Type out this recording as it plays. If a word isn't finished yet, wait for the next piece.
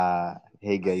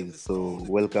Hey guys, so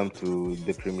welcome to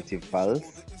the Primitive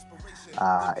Pulse,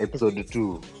 episode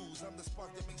 2.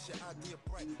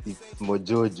 It's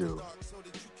Mojojo. Yo,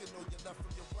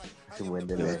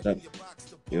 Simuendelee. what's up?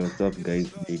 Yo, what's up,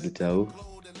 guys? Daily Tau.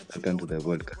 Welcome to the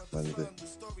podcast, manze.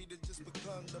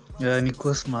 Ni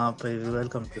Cosma hapa hivi.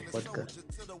 Welcome to the podcast.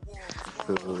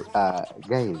 So,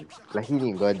 guys,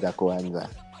 lakini ngoja kwanza.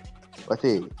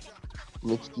 Wase,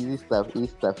 umechiki hii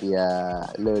stuff ya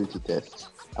loyalty test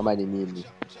ama ni nini?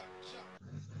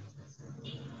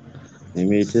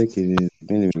 Nimeicheki, mimi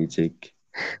nimeicheki.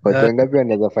 Watu wangapi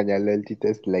wanaweza fanya loyalty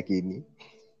test lakini?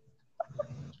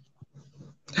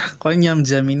 Kwani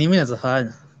hamjamini mimi naweza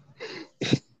fanya?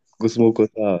 Kusema uko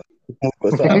sawa.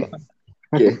 Uko sawa.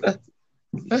 Okay.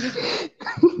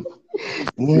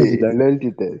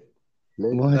 Loyalty test.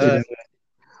 Mmoja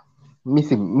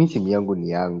Mi simu yangu ni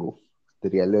yangu. The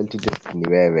real loyalty test ni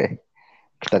wewe.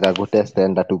 Kitaka kutest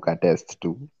enda tu ka test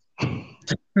tu.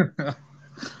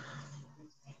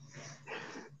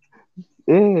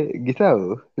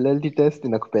 Gisau, loyalty test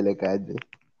inakupelekaje?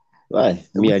 Why?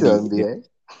 Hebu Mi hadi tuambie.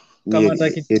 Kama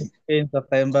hataki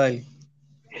nitafanya mbali.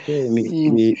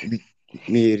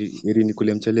 mi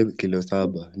nikule mchele kilo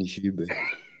 7 nishibe.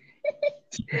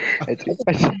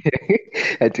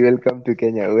 Ati welcome to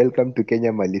Kenya. Welcome to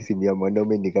Kenya, mali simu ya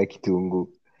mwanaume nika kitunguu.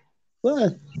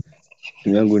 What?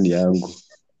 Simu yangu ni yangu.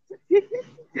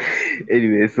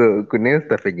 Anyway, so kuna hiyo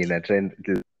stuff yenye ina trend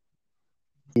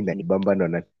inanibamba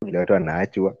na vile watu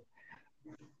wanaachwa.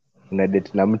 Una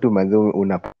date na mtu manzi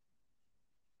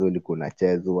ulikuwa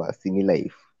unachezwa sini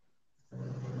life.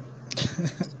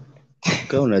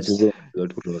 Kama unacheza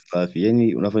watu safi,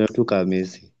 yani unafanya tu kama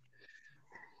Messi.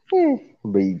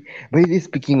 By this,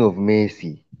 speaking of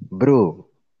Messi, bro,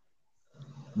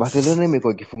 Barcelona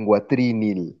imekuwa ikifungwa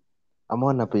 3-0 ama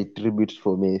wanapay tribute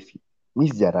for Messi.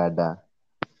 Miss Jarada.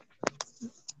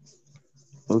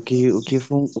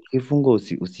 Ukifunga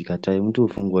usikatae, mtu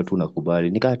ufungwa tu nakubali.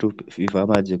 Nikaa tu FIFA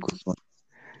ama aje kusema.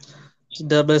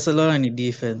 Shida ya Barcelona ni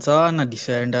defense. Hawana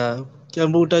defender.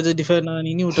 Kiambo utaje defender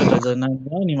nini utataja nani?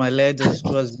 Hao ni malegends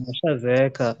tu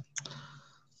zimeshazeeka.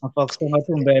 Hapa kusonga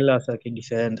tu mbele hasa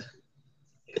kidefender.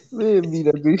 Mimi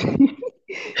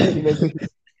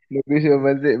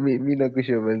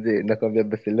nakusha manze, nakwambia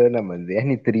Barcelona manze,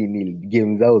 yani 3-0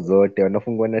 game zao zote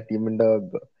wanafungwa na timu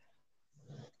ndogo.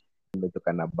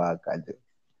 Umetoka na baka je.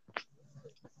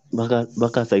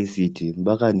 Baka Sai City,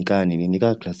 Baka nikaa nini?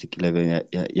 Nikaa Classic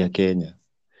 11 ya Kenya.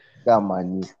 Kama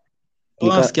ni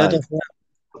Unasikia hata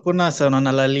kuna sana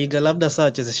na La Liga, labda saa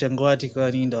wachezeshe ngwati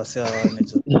kwa nini ndio wasiwaone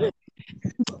tu.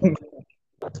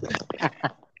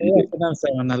 Kuna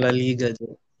sana na La Liga je.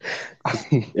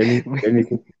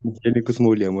 Yani kusema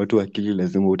uliamua tu akili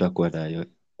lazima utakuwa nayo.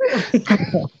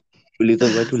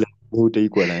 Ulisema tu lazima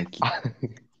utaikuwa na akili.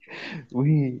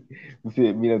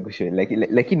 Mimi nakusha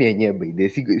lakini yenyewe by the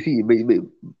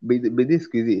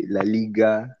siku hizi La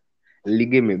Liga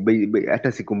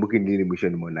hata sikumbuki nini mwisho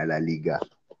nimeona La Liga.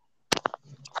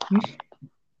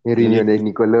 Reunion ya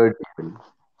Nickelodeon.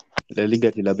 La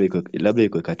Liga labda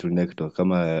iko Cartoon Network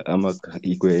kama ama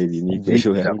iko ni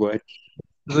show yangu ati.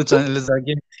 Hizo channel za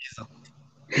game hizo.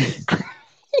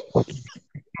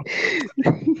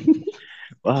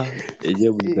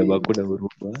 Yenyewe mlisema kuna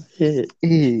huruma.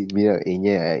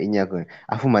 Yenyewe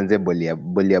afu manze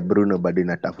boli ya Bruno bado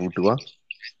inatafutwa.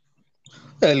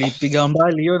 Alipiga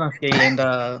mbali hiyo, nasikia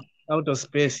ilienda out of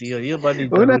space hiyo bado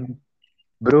itarudi.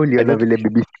 Bro, uliona vile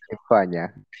BBC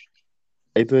imefanya?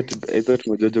 I thought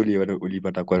Mojojo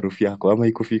ulipata kwa roof yako ama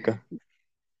ikufika.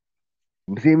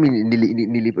 Msemi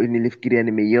nilifikiria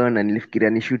nimeiona, nilifikiria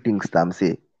ni shooting star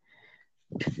mse.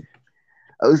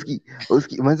 Auski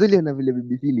manze, uliona vile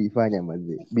BBC ilifanya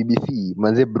manze. BBC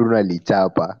manze, Bruno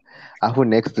alichapa. Afu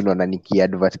next tunaona ni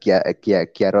advert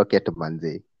kia Rocket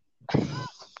manze.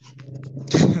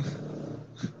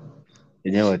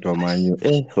 Yenyewe watu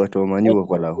wa manyu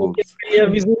wako la hopes. Ya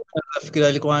vizuri, nafikiri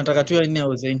alikuwa anataka tu yani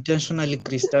auze intentionally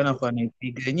Cristiano kwa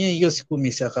anaipiga. Yenyewe hiyo siku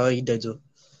miss ya kawaida jo.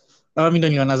 Kama mimi ndo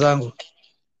niona zangu.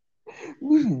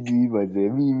 Mimi manze,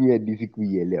 mimi hadi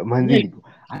sikuielewa. Manze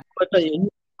Hata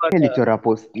yenyewe alichora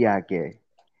post yake.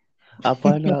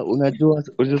 Hapana, unajua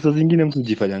saa zingine mtu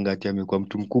jifanya ngati amekuwa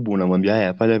mtu mkubwa, unamwambia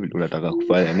haya fanya vile unataka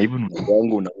kufanya, na hivyo ndio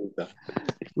wangu unauza.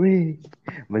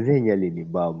 Manze yenyewe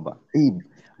alinibamba.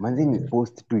 Manze ni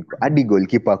post tu iko hadi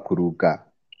goalkeeper kuruka.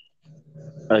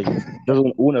 Sasa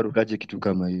unarukaje kitu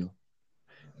kama hiyo?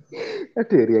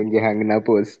 Hata Eriange hang na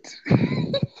post.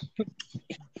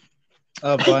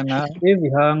 hapana, hivi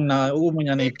hang na huyu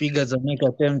mwenye anaipiga Zameka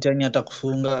attempt yani hata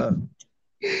kufunga.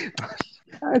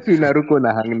 Asi unaruka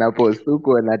na hang na post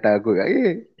huko anataka.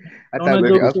 hata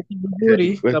unajua hakuna- kitu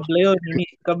kizuri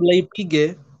kabla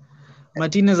ipige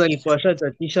Martinez alikuwa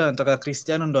ashachatisha anataka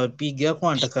Cristiano ndo apige,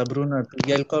 hakuwa anataka Bruno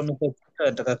apige, alikuwa amechatisha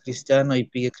anataka Cristiano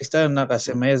aipige. Cristiano na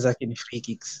akasema yeye zake ni free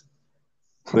kicks.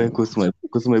 Wewe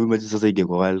kusema hivi maji sasa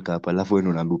ingekuwa World Cup alafu wewe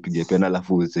unaambia upige pena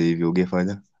alafu uze hivyo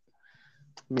ungefanya?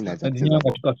 mimi naacha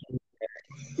Najinyonga kucheza tu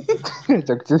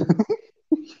naacha kucheza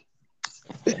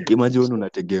Imagine wewe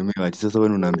unategemewa ati sasa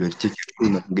wewe unaambiwa cheki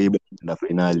unageiba na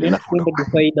finali alafu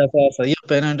decider sasa. Hiyo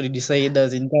penalty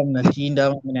deciders in kama mnashinda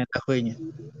ama mnaenda kwenye.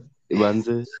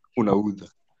 uanze unauza.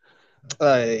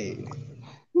 Ai.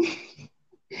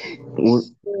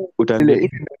 Utaambia ile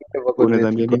ndio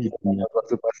unadhania nini? kwa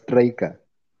super striker.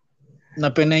 Na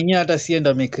pena yenyewe hata sie ndo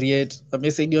amecreate.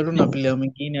 Amesaidiwa tu na player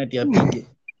mwingine ati apige.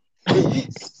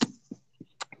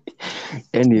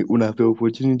 Yaani unapewa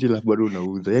opportunity alafu bado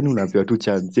unauza. Yaani unapewa tu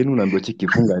chance. Yaani unaambiwa cheki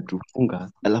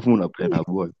funga alafu unaplay na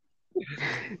ball.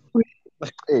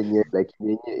 Yenyewe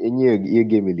lakini yenyewe hiyo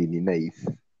game ilini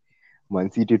nice. Man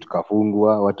City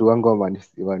tukafungwa, watu wangu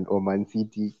wa Man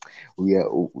City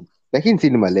lakini si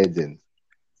ni ma legends.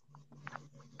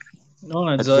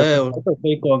 Unajua hata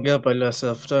fai kuongea pale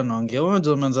wasafuta naongea.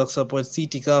 Unajua umeanza kusupport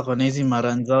City kako na hizi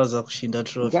mara zao za kushinda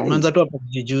trophy. Guys. Umeanza tu hapo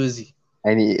juzi.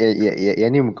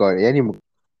 Yani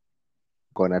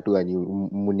mkona tu yani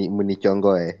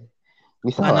mnichongoe.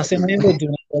 Ni sawa. Anasema hivyo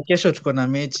juu kesho tuko na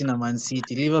mechi na Man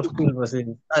City. Liverpool versus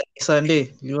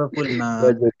Sunday, Liverpool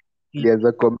na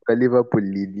Ilianza kwa Liverpool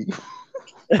lini?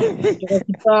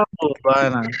 kitambo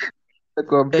bana.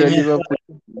 Kwa Liverpool.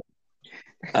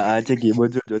 Cheki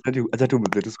moja acha tu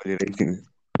mzetu swali rahisi.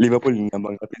 Liverpool ni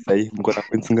namba ngapi sasa hivi? Mko na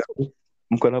points ngapi?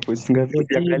 Mko na points ngapi?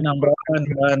 Number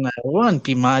 1 bana. One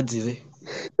pimaji we.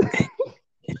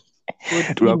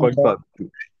 Tuna confirm.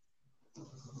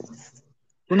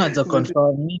 Unaanza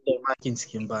confirm ni ndo markings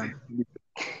kimbana.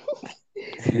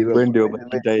 Wewe ndio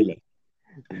Tyler.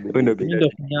 Wewe ndio Ndio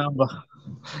kunyamba.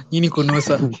 Nini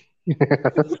kunusa?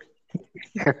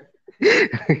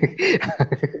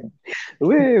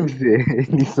 Wewe mzee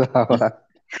ni sawa.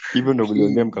 Hivyo ndio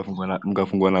mliongea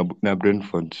mkafungwa na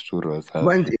Brentford tu sawa.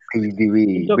 Manze hivi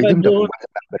wewe. Basi mtafungwa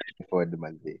na Brentford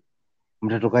manze.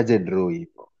 Mtatokaje draw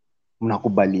hivyo?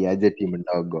 Mnakubaliaje timu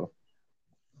ndogo?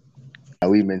 Na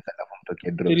women's alafu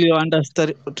mtoke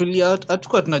draw.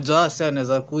 Hatukuwa tunajua sasa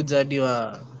anaweza kuja hadi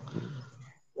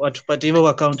watupatie hivyo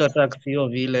kwa counter attack sio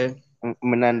vile.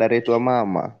 Mnaandarate wa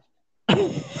mama.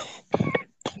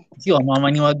 Sio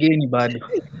mama ni wageni bado.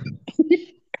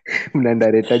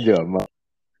 Mnaandarate wa mama.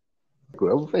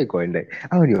 Haufai kwenda.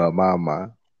 Hao ni wa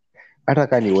mama. Hata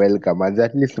kama ni welcome,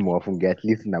 at least mwafunge at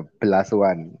least na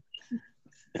 +1.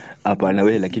 Hapana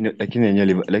wewe lakini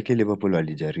yenyewe Liverpool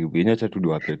walijaribu. Yenyewe acha tu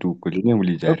niwape tu kweli yenyewe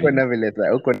mlijaribu. Uko na vile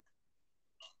uko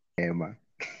neema.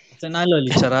 Arsenal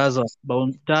walicharazwa bao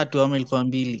 3 ama ilikuwa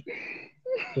 2.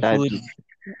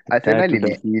 Arsenal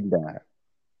ilishinda.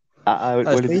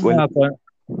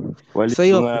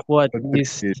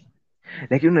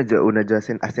 Lakini unajua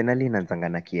Arsenal inaanzanga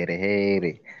na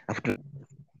kiherehere. After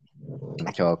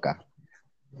nachoka.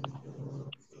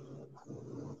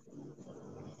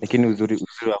 Lakini uzuri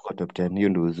wako top 10 hiyo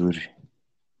ndio uzuri.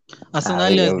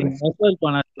 Arsenal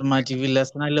walikuwa na mati vile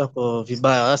Arsenal wako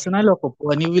vibaya. Arsenal wako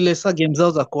poa ni vile saa game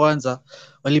zao za kwanza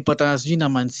walipatana sijui na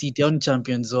Man City au ni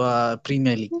champions wa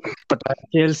Premier League. Walipatana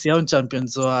Chelsea au ni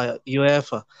champions wa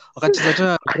UEFA. Wakacheza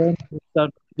tena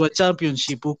wa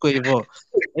championship huko hivyo.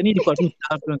 Yaani ilikuwa tu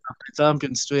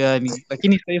champions tu yani.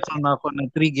 Lakini sasa hivi wako na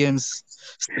 3 games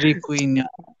streak win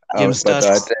game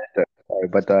start.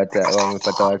 Wamepata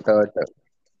watoto.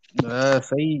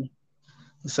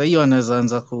 Sasa hiyo wanaweza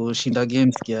anza kushinda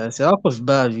games kiasi. Hawako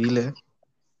vibaya vile.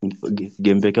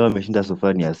 Game pekee wameshinda so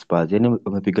far ni ya Spurs. Yaani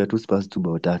wamepiga tu Spurs tu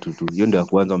bao 3 tu. Hiyo ndio ya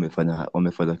kwanza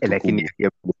wamefanya kitu. Lakini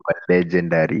hiyo game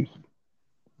legendary.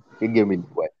 Hiyo game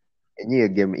ilikuwa. Hiyo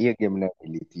game na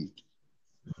ability.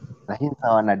 Lakini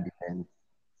sawa na defense.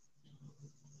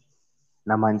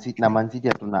 Na Man City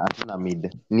hatuna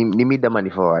mid. Ni mid ama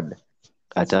ni forward?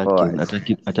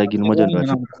 Attacking moja ndio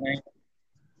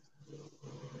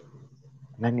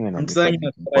nani wana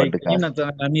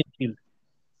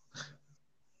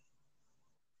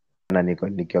niko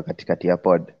nikiwa katikati ya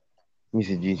pod. Mimi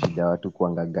sijui shida watu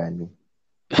kuanga gani.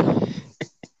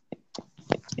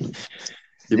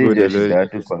 Hivyo ndio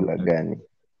watu kuanga gani.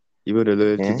 Hivyo ndio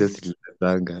loyalty test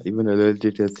itaanza. Hivyo ndio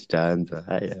loyalty test itaanza.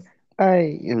 Haya.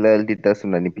 Loyalty test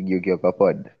unanipigia ukiwa kwa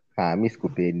pod. Mimi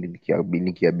sikupendi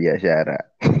nikiwa biashara.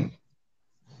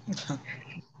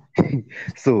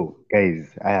 So guys,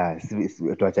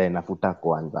 tuacha nafuta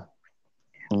kwanza.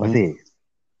 Wase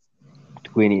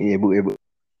tukweni hebu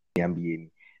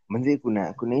niambieni manze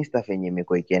kuna hii stuff yenye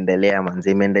imekuwa ikiendelea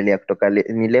manze, imeendelea kutoka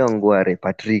ni leo Ngware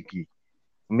Patrick.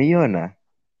 Umeiona?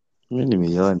 Mimi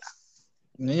nimeiona.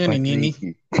 Hiyo ni nini?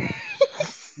 Patrick.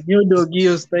 Hiyo dogi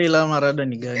hiyo style ama rada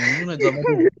ni gani? Mimi unajua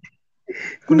bado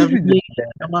kuna video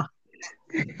kama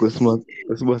Kusema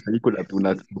sasa kuna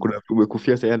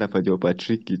umekufia sasa anafanywa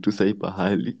Patrick tu sasa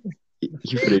pahali.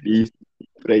 Hii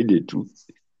Friday tu.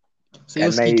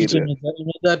 sio sikiki tu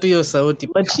imejaa tu hiyo sauti.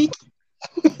 Patrick.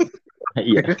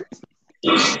 Yeah.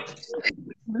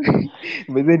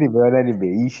 Mzee nimeona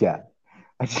nimeisha.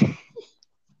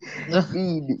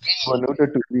 Hii wanauto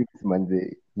tu weeks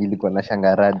manze, nilikuwa na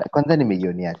shangarada. Kwanza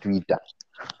nimeionea Twitter.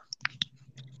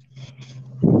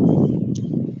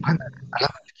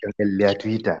 Alafu nikiongelea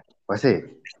Twitter. Wase,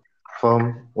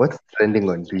 what's trending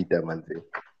on Twitter manze?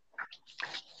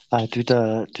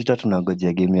 Twitter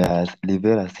tunangojea game ya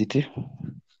Livera City.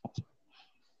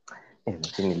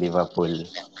 Lakini Liverpool.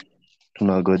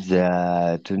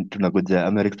 Tunangojea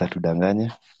America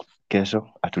atudanganye kesho,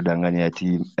 atudanganye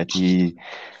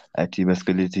ati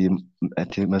masculinity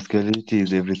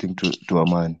is everything to a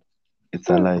man. It's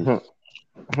a lie.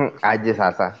 Aje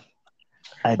sasa.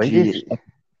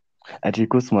 Ati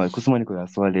Kusma niko na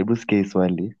swali, hebu sikia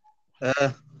swali.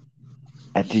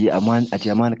 Ati a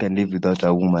man can live without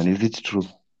a woman. Is it true?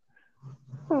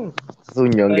 So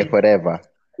nyonge forever.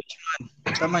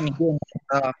 Kama ni game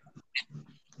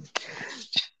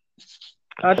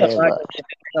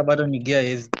hata bado ni gear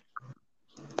hizi.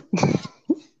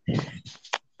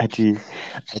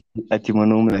 Ati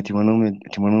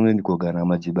mwanaume ni kuoga na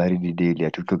maji baridi daily.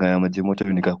 Ati ukioga na maji moto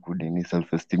nika kudini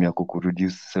self esteem yako,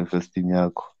 kureduce self esteem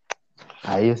yako.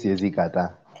 Hiyo siwezi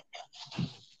kataa.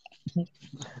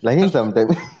 Lakini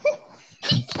sometimes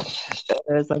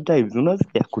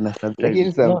unasikia kuna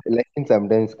sometimes. Lakini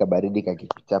sometimes kabaridi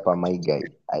kakikuchapa my guy.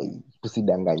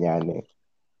 Tusidanganyane.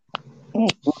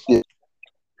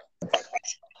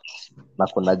 Na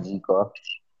kuna jiko.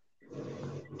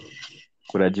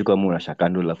 Kuna jiko ama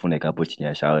unashakando alafu unaeka hapo chini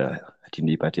ya shower ati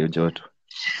ndio ipate joto.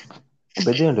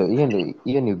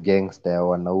 Hiyo ni gangster ya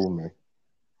wanaume.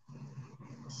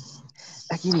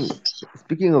 Lakini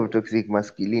speaking of toxic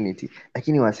masculinity,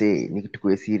 lakini wase ni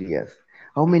tukue serious.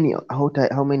 How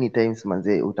many times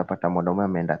manze utapata mwanaume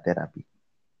ameenda therapy?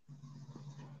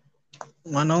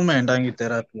 Mwanaume aendangi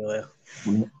therapy wewe.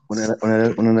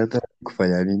 Unaenda therapy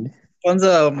kufanya nini?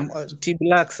 Kwanza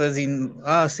T-Blacks as in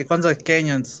si kwanza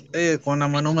Kenyans. Kuna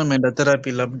mwanaume ameenda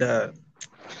therapy labda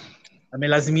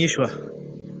amelazimishwa.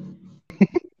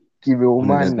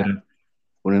 Kimeumana.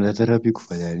 Unaenda therapy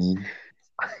kufanya nini?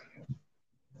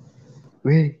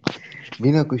 Mimi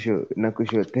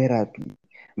nakusho therapy.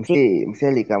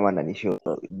 Msee kama ananisho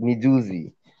ni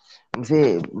juzi.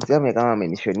 Msee kama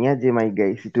amenisho niaje my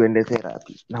guy si tuende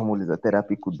therapy. Namuuliza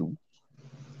therapy kudu.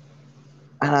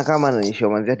 Ana kama ananisho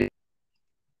manzi ati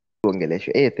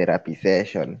tuongelesho therapy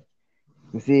session.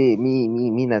 Msee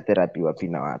mi na therapy wapi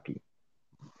na wapi?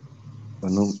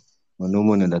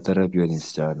 Wanaume unaenda therapy ni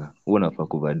msichana. Wewe unafaa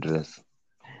kuvaa dress.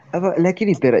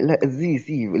 Lakini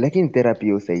lakini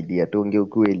therapy husaidia, tuongee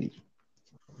ukweli.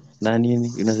 Na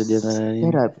nini? Inasaidia na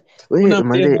nini? Therapy. Wewe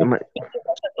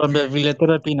tuambia vile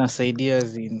therapy inasaidia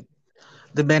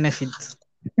the benefits.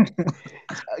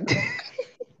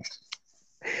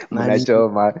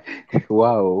 Mnachoma.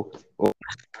 Wow.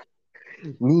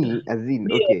 Ni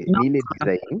okay, ni ile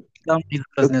design.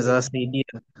 Zinaweza saidia.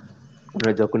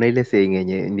 Unajua kuna ile saying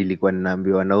yenye nilikuwa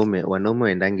ninaambiwa wanaume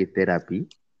waendangi therapy.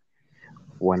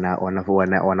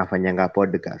 Wanafanyanga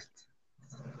podcast.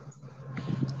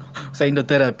 Sasa ndio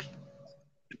therapy.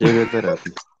 Ndio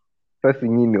therapy. Sasa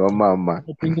nyinyi wa mama.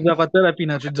 Kuingiza kwa therapy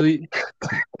na tujui.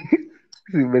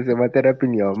 Simesema therapy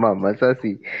ni wa mama. Sasa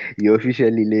you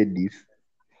officially ladies.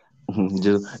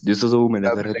 Ndio sasa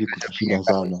umeenda therapy kutushinda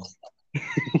sana.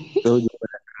 Sasa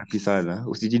therapy sana.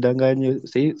 Usijidanganye.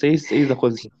 Sasa za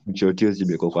kwanza mchotio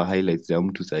zimeko kwa highlights ya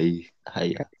mtu sahihi.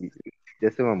 Haya.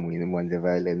 Jasema mwanze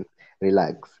violence.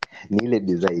 Relax. Ni ile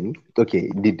design.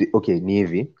 Okay, ni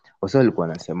hivi. Wasa walikuwa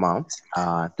wanasema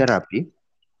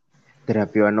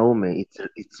therapy wanaume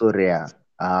it's so rare.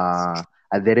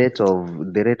 At the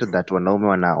rate that wanaume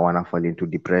wana fall into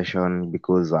depression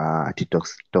because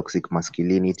toxic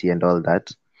masculinity and all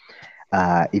that,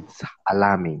 it's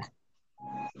alarming.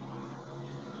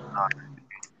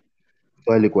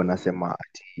 So alikuwa nasema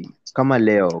ati kama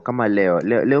leo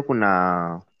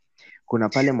kuna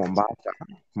pale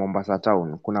Mombasa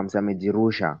town kuna msee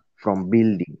amejirusha from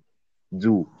building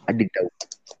juu hadi down.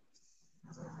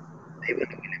 Hivyo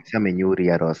ndio msee amenyuri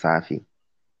ya roho safi.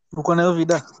 Uko na hiyo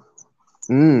vida?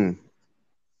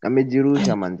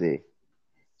 Amejirusha manze.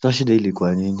 Sasa shida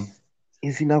ilikuwa nini?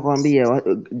 Sinakwambia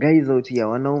guys out here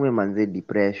wanaume manze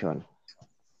depression.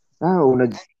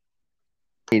 Unajua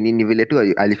ni vile tu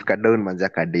alifika down manze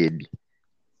akadedi.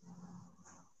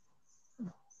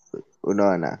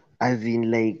 Unaona? As in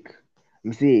like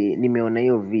msee nimeona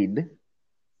hiyo vid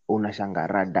unashanga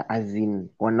rada as in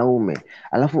wanaume.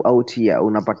 Alafu out here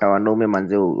unapata wanaume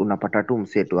manze unapata tu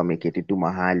msee tu ameketi tu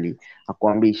mahali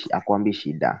akwambi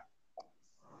shida.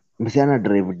 Msee ana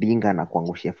drive dinga na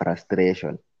kuangushia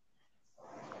frustration.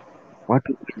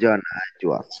 Watu kuja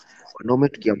wanaachwa. Wanaume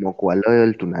tukiamua kuwa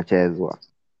loyal tunachezwa.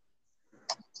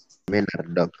 Men are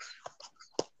dogs.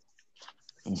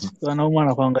 Wanaume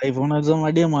wanakwanga hivyo, unajua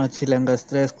mademu anachilianga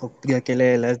stress kwa kupiga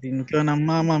kelele. Azin ukiwa na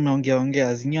mama ameongea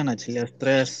azini anachilia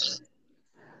stress.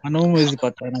 Wanaume huwezi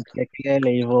pata anapiga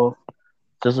kelele hivyo.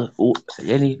 Sasa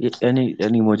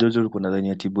yani mojojo ulikuwa nadhani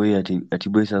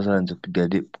atiboi sasa anze kupiga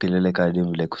kelele kama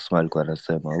dem vile Kusma alikuwa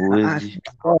anasema huwezi.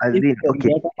 As in,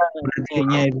 okay.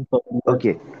 Yenyewe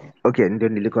Okay, ndio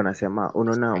nilikuwa nasema,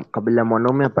 unaona kabla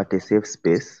mwanaume apate safe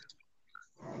space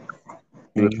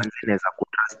naweza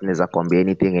kutrust, naweza kuambia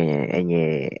anything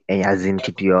enye as in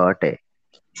kitu yoyote.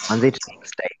 Manze it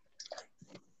takes time.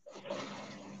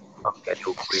 Okay,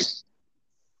 tu kweli.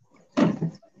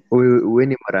 Uwe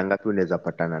ni mara ngapi unaweza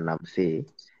patana na msee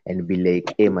and be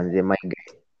like, hey manze my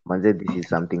guy, manze this is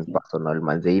something personal,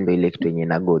 manze hii ndio ile kitu yenye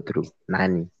na go through.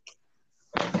 Nani?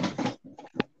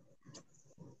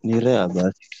 Ni rare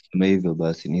basi, tuseme hivyo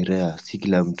basi, ni rare, si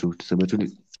kila mtu, tuseme tu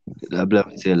labda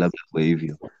msee labda kwa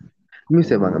hivyo. Mimi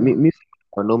sema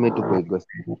wanaume tuko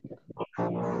egocentric.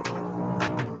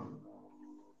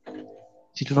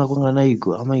 Si tunakwanga na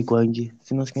iko ama ikwangi,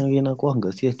 sinasikia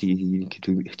inakwanga, si ati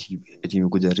kitu ati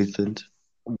imekuja recent.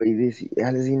 By this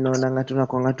as in naonanga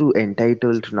tunakwanga tu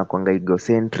entitled, tunakwanga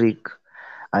egocentric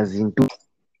as in tu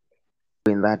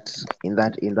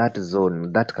in that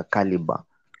zone, that caliber.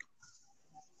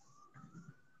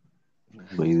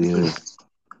 By the way,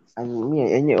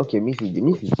 mi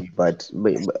siji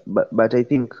but I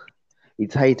think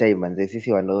it's high time manze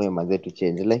sisi wanaume manze tu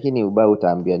change, lakini ubaya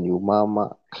utaambia ni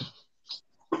umama.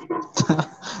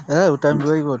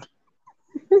 utaambiwa hivyo tu.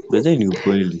 beza ni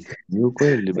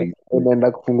ukweli by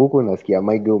Unaenda kufunguka unasikia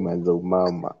maiga umeanza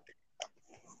umama.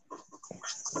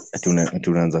 ati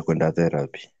unaanza kwenda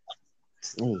therapy.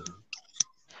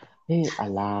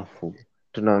 Alafu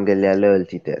tunaongelea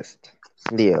loyalty test,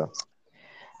 ndio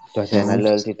tuachane na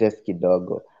loyalty test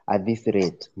kidogo. At this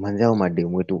rate manze au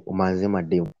mademu wetu manze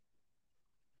mademu,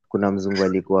 kuna mzungu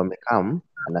alikuwa amekam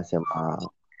anasema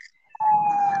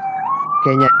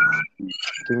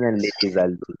Kenyan ladies are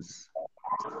loose,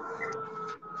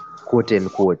 quote and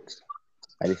quote.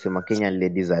 Alisema Kenyan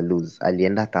ladies are loose.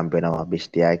 Alienda kampe na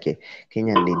mabeshti yake,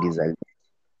 Kenyan ladies are loose,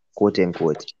 quote and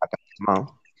quote. Akasema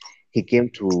he came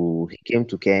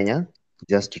to Kenya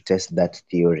just to test that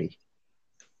theory,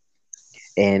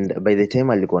 and by the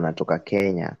time alikuwa anatoka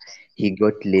Kenya he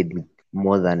got laid with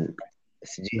more than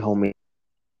sijui how many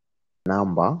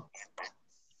number,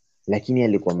 lakini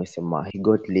alikuwa amesema he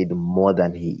got laid more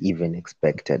than he even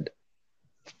expected.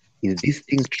 Is this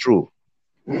thing true?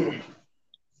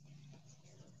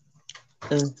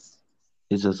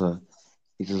 Hii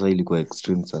sasa ilikuwa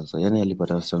extreme sasa, yani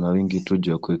alipata wasichana wengi tu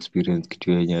juu ya kuexperience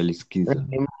kitu yenye alisikiza.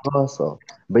 Ni mboso.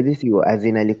 By this you as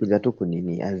in alikuja tu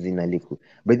kunini as in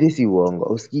by this you uongo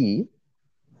usikii.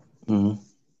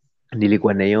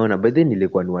 Nilikuwa naiona by then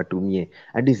nilikuwa niwatumie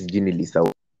hadi sijui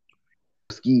nilisahau.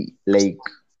 Usikii like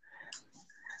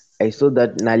I saw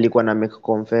that na alikuwa na make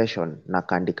confession na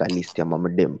kaandika list ya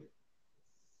mamdem.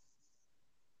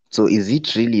 So is it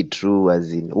really true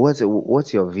as in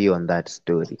what's your view on that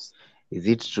story? Is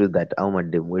it true that au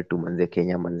madem wetu manze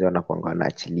Kenya manze wanakuanga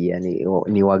wanaachilia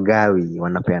ni wagawi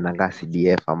wanapeananga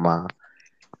CDF ama?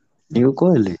 Ni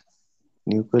ukweli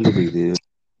by the way.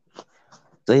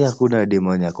 Sasa hakuna dem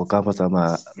mwenye ako kama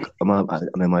sama ama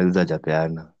amemaliza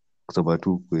hajapeana, kusema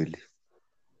tu ukweli.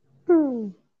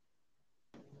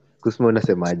 Kusema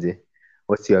unasemaje?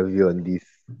 What's your view on this?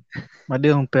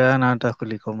 Mademu peana hata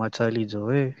kuliko machali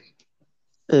jo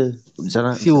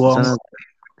Si uongo.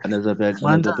 Anaweza pea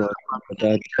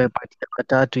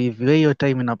watatu hivi, hiyo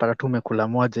time inapata tu umekula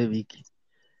moja hivi wiki.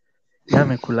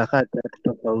 Amekula kaa tatu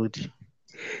tofauti.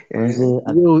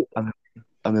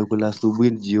 Amekula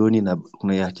asubuhi, jioni na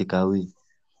kuna ya kikawi.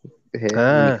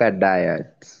 Nika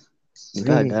diet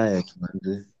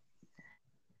manze.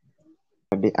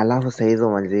 Alafu saa hizo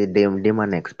manze dem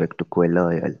ana expect kuwe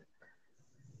loyal.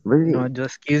 Unajua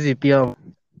siku hizi pia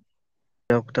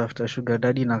ya kutafuta sugar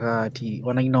daddy na kaa ati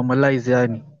wanainormalize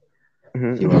yani.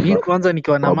 Mi kwanza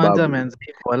nikiwa na manja ameanza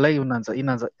hivyo, walai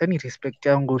inaanza yani respect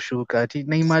yangu shuka ati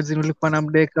na imagine ulikuwa na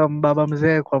mdeka mbaba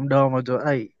mzee kwa muda wa majo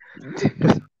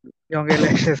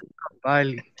Niongeleshe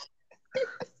mbali.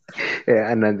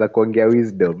 Anaanza kuongea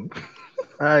wisdom.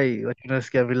 Ai, watu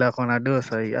nasikia vile ako na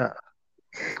dosa hii.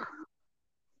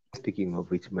 Speaking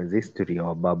of which, manze, history ya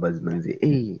wababas manze.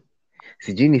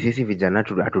 Sijui ni sisi vijana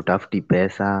hatutafuti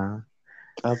pesa.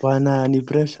 Hapana, ni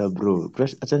pressure bro.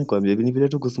 Pressure, acha nikwambie, ni vile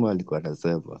tu Kusuma alikuwa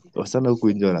anasema. Wasichana huku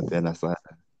nje wanapeana sana.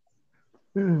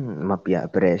 Mapia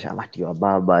pressure ati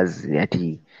wababas,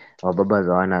 ati wababas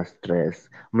hawana stress.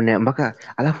 Mpaka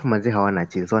alafu manze hawana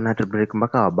chill. Wana break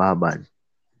mpaka wababas.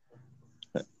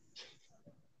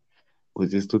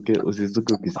 Usistuke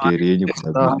ukisikia yenyu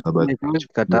kuna baba.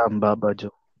 Kataa mbaba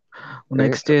jo. Una Eh,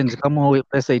 exchange kama uwe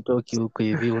pesa itoki huko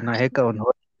hivi, unaweka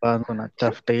kwanza,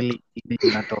 unatafuta ili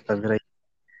inatoka virahisi.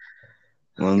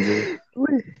 Manze,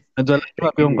 Najua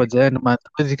lazima pia ngojeeni,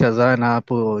 huwezi kazana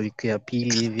hapo wiki ya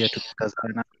pili hivi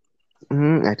hatukazana.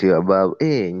 ati wababa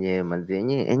yenyewe manze,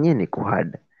 yenyewe ni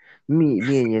kuhada. Mi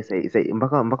yenyewe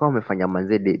mpaka wamefanya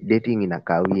manze dating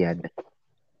inakaa weird.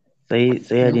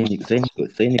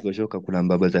 Sai nikoshoka kuna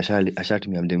mbaba za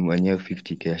ashatumia mdemu mwenyewe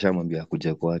 50k ashamwambia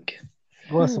akuja kwake.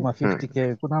 Wasema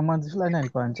 50k. Kuna manzi fulani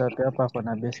alikuwa anachapia hapa, ako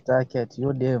na best yake ati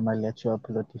yo dem aliachiwa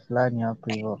ploti fulani hapo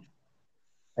hivyo,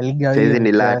 aligawiwa Saizi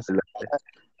ni land. kiasi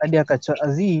hadi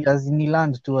azini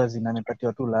land tu,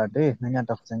 amepatiwa tu land. Nani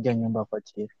atakuchangia nyumba kwa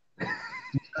chie?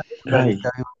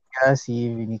 Aligawiwa kiasi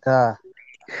hivi, nikaa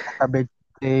akabet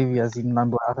hivi, azini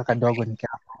mambo aka kadogo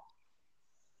nikaa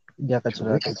hadi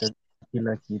akachora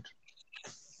kila kitu.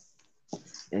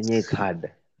 Yenyewe it's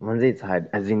hard. Manze it's hard.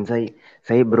 As in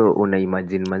sai bro una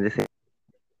imagine manze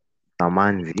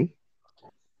manzi.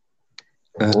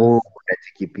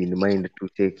 Keep in mind tu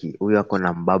cheki. Huyu ako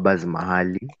na mbabas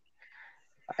mahali.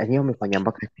 Yenyewe umefanya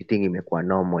mpaka cheating imekuwa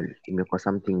normal. Imekuwa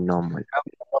something normal.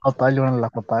 Pali wanala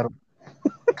paparo.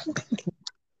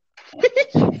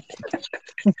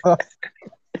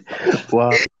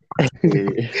 Wow.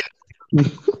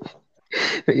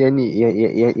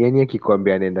 Yani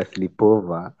akikwambia anaenda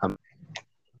sleepover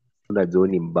unajua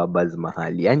ni mbabas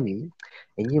mahali. Yani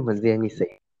yenyewe manze, yani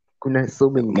kuna so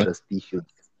many suspicions.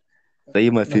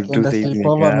 Sahii masitu Kenda sahii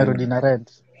sleepover zimejaa. amerudi na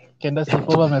rent. Kenda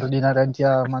sleepover amerudi na rent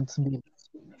ya months mbili.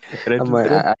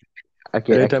 Ama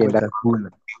akienda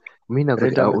chakula. mimi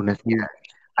unasikia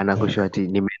anakushwa ati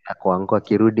nimeenda kwangu,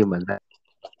 akirudi manze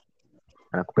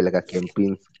anakupeleka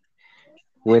Kempinski.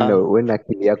 Wewe na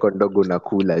akili yako ndogo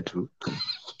unakula tu.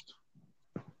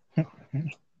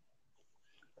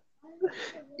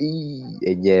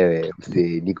 Enyewe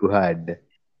mse ni kuhad.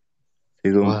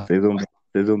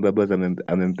 Hizo mbaba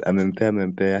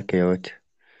amempea yake yote.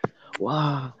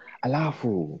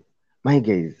 Alafu my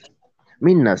guys,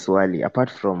 mi nina swali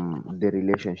apart from the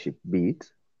relationship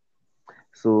bit.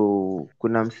 So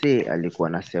kuna msee alikuwa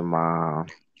anasema,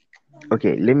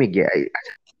 okay, let me get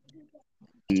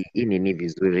hii nini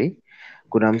vizuri.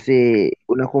 Kuna msee,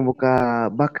 unakumbuka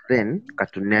back then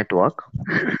Cartoon Network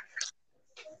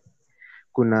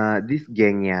kuna this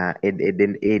gang ya Ed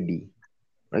and Eddie,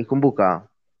 unaikumbuka?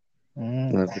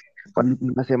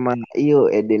 Nasema hiyo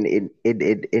Ed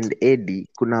and Eddie,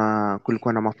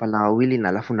 kulikuwa na mafala wawili na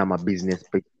alafu na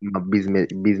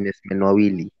businessmen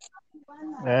wawili.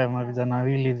 Mavijana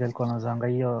wawili hivi alikuwa anazanga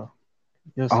hiyo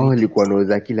Alikuwa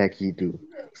anauza kila kitu.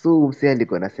 So msee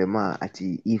alikuwa anasema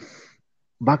ati if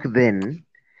back then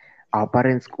our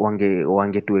parents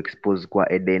wange to expose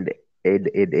kwa Ed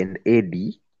and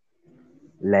Eddie,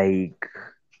 like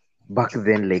back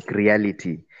then, like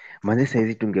reality manze,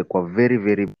 saizi tungekuwa very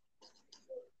very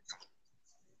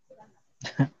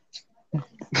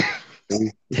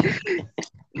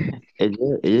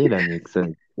Ina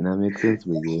make sense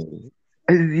mwenyewe.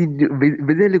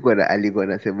 Bezi alikuwa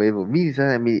anasema hivyo. Mi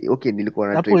sasa okay, nilikuwa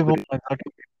na hapo hivyo.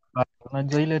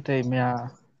 Unajua ile time ya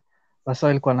wasa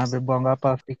walikuwa wanabebwanga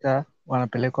hapa Afrika,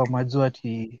 wanapelekwa majuu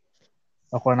ati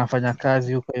wako wanafanya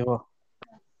kazi huko hivyo.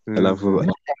 Alafu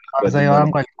Wazee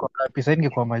wangu alikuwa wapi? Sasa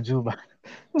ningekuwa majuba.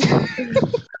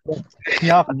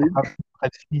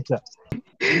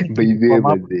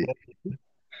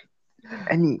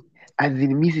 Yani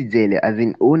azin mi sijele,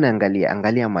 azin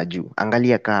angalia majuu,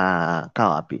 angalia ka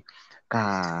wapi,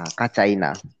 ka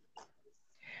China.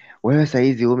 Wewe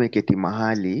saizi umeketi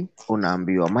mahali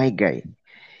unaambiwa, my guy,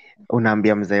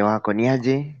 unaambia mzee wako ni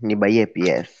aje nibaie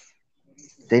PS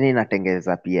tena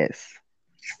inatengeza PS,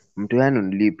 mtu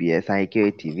yanunulie PS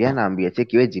aikiwe TV, anaambia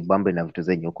cheki we jibambe na vitu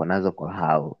zenye uko nazo kwa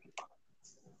hao.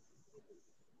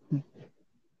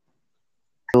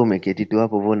 So umeketi tu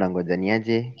hapo hivyo unangoja ni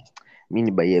aje mi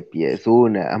nibaie PS,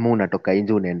 ama unatoka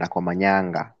nje unaenda kwa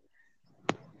manyanga.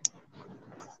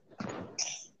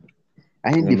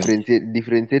 Yaani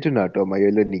difference yetu na watu wa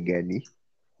Mayolo ni gani?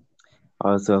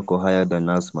 Hasa wako higher than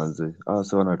us manze.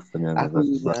 Hasa wanatufanyanga za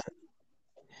Hakuna,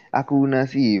 hakuna,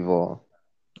 si hivyo.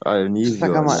 hayo ni Sasa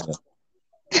hivyo kama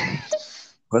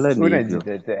wala ni hivyo.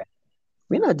 unajitetea,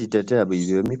 Mi najitetea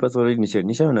baby. Mi personally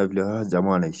nishaona vile jamaa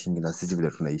wanaishingi na sisi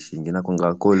vile tunaishingi na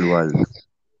kunga cold world.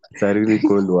 It's a really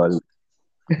cold world.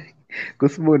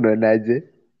 Kusma unaonaje?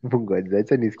 Ngoja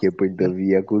acha nisikie point of view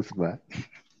ya Kusma.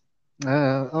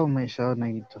 au maishaona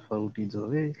hii tofauti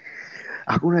jo.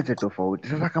 Hakuna cha tofauti.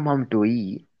 Sasa kama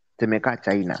mtoi temekaa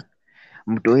China,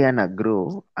 mtoi ana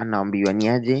grow anaambiwa ni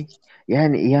aje,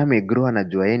 yani yeye amegrow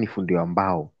anajua yeye ni fundi wa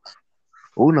mbao.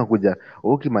 Wewe unakuja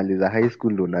wewe ukimaliza high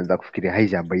school ndo unaanza kufikiria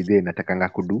haija by the way natakanga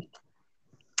kudu.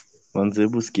 Manze,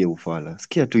 hebu sikia ufala.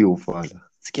 Sikia tu hiyo ufala.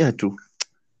 Sikia tu.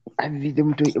 Vile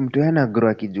mtoi ana grow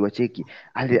akijua cheki.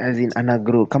 As in ana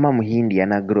grow kama Mhindi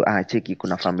ana grow cheki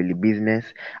kuna family business,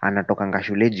 anatokanga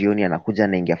shule jioni anakuja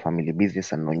anaingia family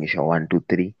business anaonyesha 1 2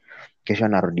 3. Kesho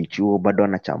anarudi chuo bado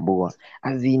anachambua.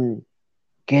 As in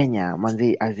Kenya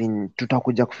manzi, as in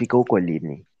tutakuja kufika huko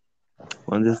lini?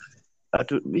 Manze,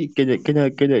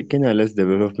 Kenya less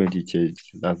development change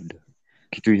labda.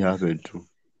 Kitu happen tu.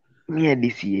 Mi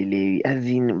hadi sielewi, as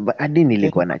in hadi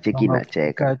nilikuwa na cheki na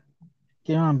cheka.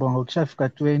 Kenya mbongo ukishafika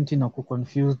 20 na uko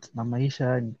confused na maisha,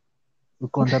 yani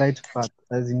uko on the right path,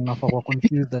 as in unafaa kuwa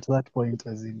confused at that point,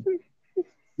 as in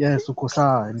yes uko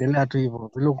sawa, endelea tu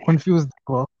hivyo vile uko confused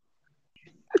uko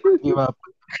give up.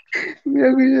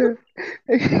 Minagusha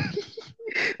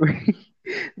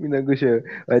minagusha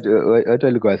watu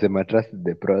walikuwa wasema trust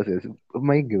the process.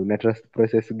 Maige, una trust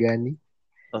process gani?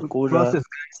 Hakuna. Process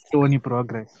ni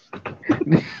progress.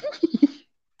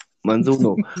 Manze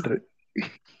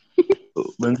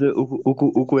manze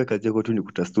huku weka jego tu ni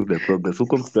kutastu the progress.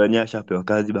 Huko mtu ashapewa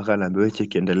kazi baka anaambiwa wewe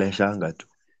cheki endelea shanga tu.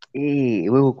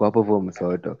 Wewe uko hapo vo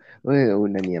msoto. Wewe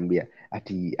unaniambia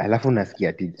ati alafu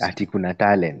unasikia ati kuna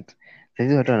talent.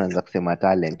 Sasa watu wanaanza kusema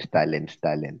talent.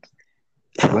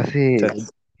 Wasi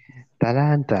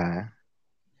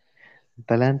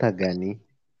talanta gani?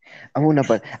 Ama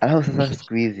unapata alafu sasa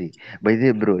siku hizi by the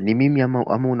way bro ni mimi ama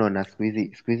unaona siku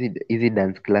hizi hizi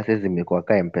dance classes zimekuwa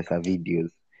kaa M-Pesa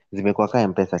videos, zimekuwa kaa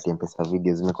M-Pesa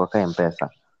videos, zimekuwa kaa M-Pesa.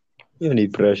 Hiyo ni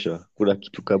pressure. Kuna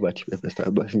kitu kama ati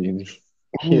pesa basi nini?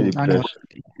 Hiyo ni Nani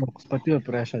pressure. kupatiwa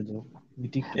pressure jo ni Hiyo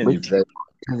TikTok. ni pressure.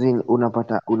 As in,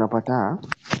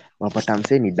 unapata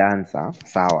msee ni dancer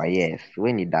sawa, yes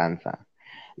we ni dancer,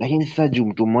 lakini sasa juu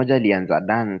mtu mmoja alianza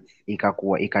dance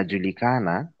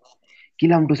ikajulikana,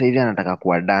 kila mtu saizi anataka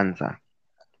kuwa dancer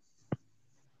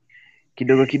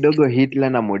kidogo kidogo.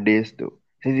 Hitler na Modesto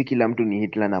saizi kila mtu ni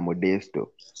Hitler na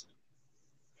Modesto.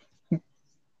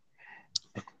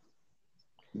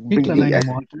 Hitler nani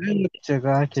mmoja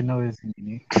kicheka yake na wezi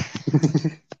nini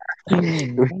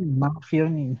mafia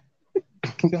nini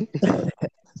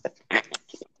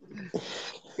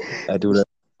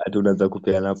Ati unaanza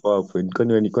kupeana PowerPoint.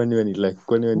 Kwani wewe ni like.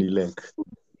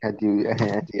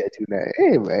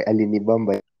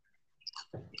 Alinibamba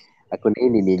akona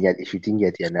nini yenye alishutingi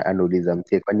ati anauliza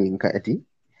msee kwani ati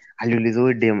aliuliza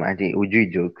huyo dem ati ujui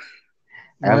jokes,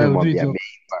 amemwambia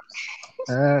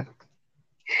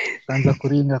anza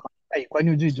kuringa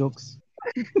kwani ujui jokes.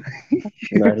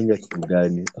 Unaringa kitu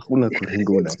gani? Hakuna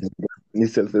kuringa, unaringa. Ni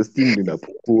self esteem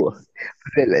inapokua.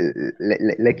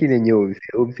 lakini enyewe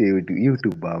mse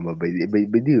YouTube ama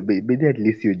by at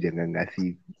least hiyo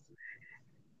jangangasi.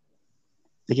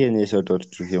 Lakini shout out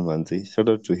to him manzi. Shout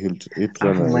out to him.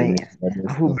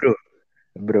 Afu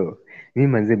bro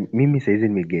mimi saizi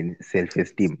nimegain self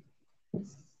esteem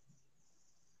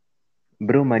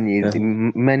bro.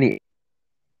 Money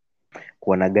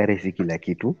kuwa na gari si kila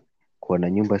kitu, kuwa na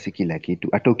nyumba si kila kitu.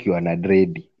 Hata ukiwa na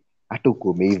dread, hata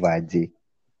uko umeiva aje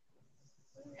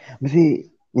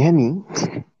msi, yani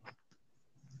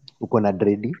uko na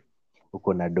dread,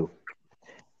 uko na do,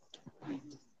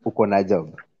 uko na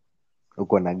job,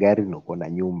 uko na gari na uko na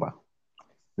nyumba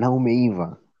na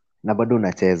umeiva na bado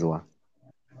unachezwa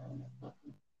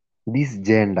this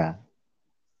gender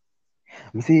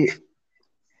msi,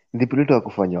 ndipulito wa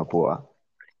kufanywa poa.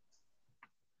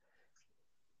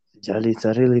 Jali, it's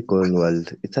a really cold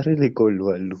world. It's a really cold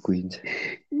world huku nje.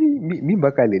 Mi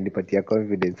mpaka alinipatia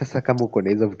confidence. Sasa kama uko na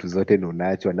hizo vitu zote na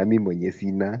unaachwa na mi mwenye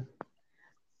sina.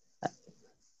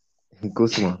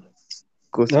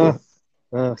 Kusma.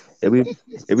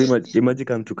 Imagine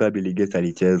kama mtu kaa Bill Gates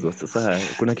alichezwa. Sasa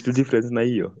kuna kitu difference na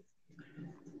hiyo.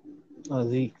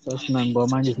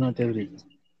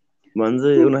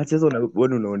 Manze unacheza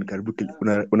unaona karibu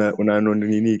unaona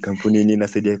nini kampuni yenye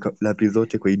inasaidia lapi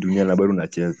zote kwa hii dunia na bado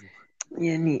unacheza.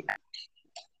 Yani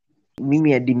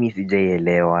mimi hadi mi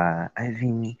sijaielewa. As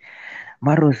in,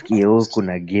 mara usikie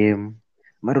kuna game,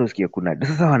 mara usikie kuna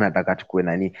sasa wanataka tukue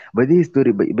nani. By the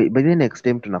story by the next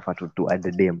time tunafaa tu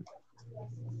add dem.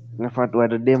 Tunafaa tu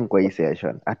add dem kwa hii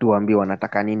session. Atuambie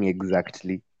wanataka nini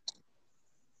exactly.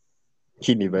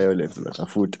 Hii ni violence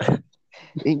unatafuta.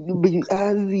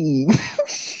 Azi.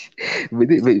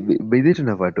 By the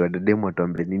tunafaa tu add dem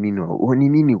watuambie ni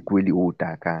nini ukweli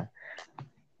utaka.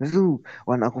 Sasa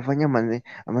wanakufanya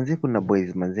manze kuna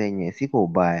boys manze yenye siko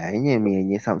ubaya.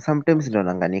 Yenye sometimes ndo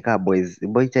nanganika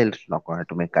boy child tunakuwa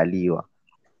tumekaliwa.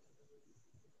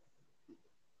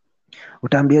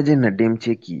 Utaambiaje na dem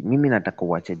cheki, mimi nataka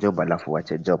uache job alafu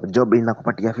uache job. Job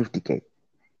inakupatia 50k.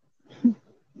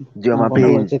 Juu ya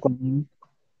mapenzi.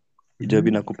 Job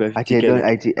inakupea Ati I 50k don't,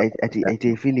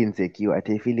 lakini I feel insecure.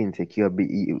 I feel insecure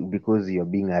because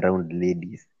you're being around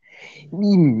ladies.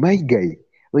 Mimi, my guy.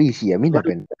 Weishia, mi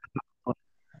napenda.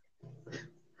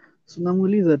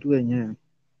 Tunamuuliza tu wenyewe.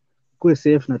 Kuwe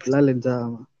safe na tulale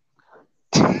njama.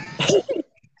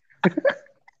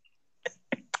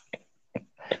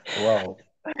 Wow.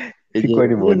 Eje, Sikuwa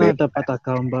Yeye nimeona. atapata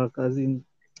kamba kazini.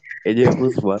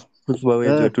 Kusma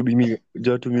wewe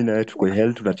jua tu mimi na wewe tuko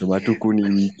hell tunachoma tu kuni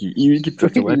wiki. Hii wiki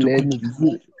tutachoma tu kuni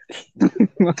vizuri.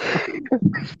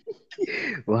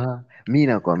 Mi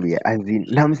nakwambia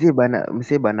na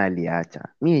msee bana aliacha.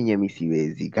 Mi yenye mi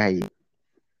siwezi kai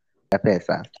ya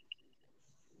pesa.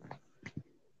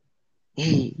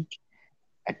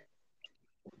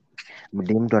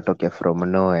 Mdi mtu atoke from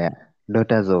nowhere.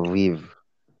 Daughters of Eve.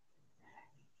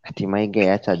 Ati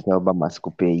maige acha job ama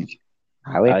sikupei.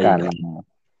 Aweka Ai,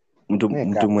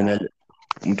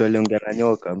 mtu aliongea na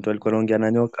nyoka, mtu alikuwa anaongea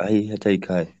na nyoka, hii hata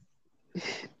ikae.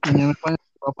 Mwenye amefanya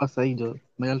hapa sasa hiyo,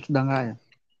 mwenye alitudanganya.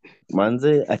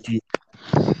 Manze ati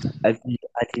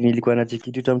nilikuwa na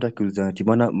cheki tu mtu akiuliza ati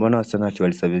mbona wasichana ati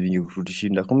walisurvive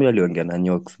kutushinda. Kumbe aliongea na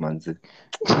nyoka manze.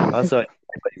 Sasa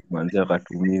manze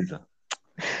akatuumiza.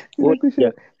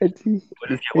 Inakusha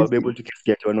Walisikia kwa Bible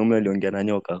tukisikia ati wanaume waliongea na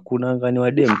nyoka. Kuna ngani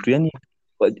wa dem tu yani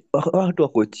watu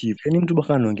wako cheap. Yani mtu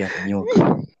baka anaongea na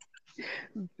nyoka.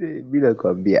 bila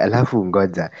kuambia. Alafu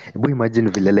ngoja. Hebu imagine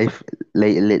vile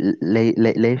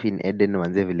life in Eden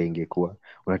manze vile ingekuwa.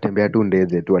 Unatembea tu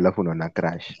ndeze tu alafu unaona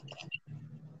crash.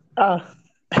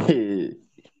 Hiyo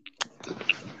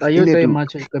Ile time tu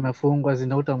macho ilikuwa imefungwa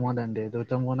zina utamwona ndege,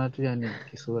 utamwona tu yani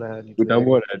kisura yani.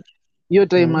 Utamwona. Hiyo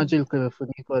time macho ilikuwa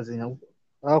imefunikwa zina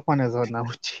hapo anaweza na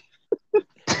uchi.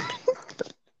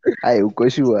 ai uko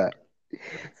sure.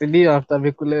 Si ndio after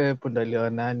vikule punda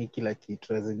nani kila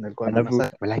kitu zinakuwa naona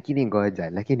sasa. Lakini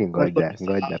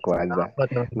ngoja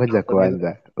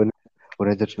kwanza.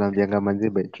 Unajua tunaambianga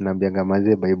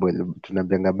manze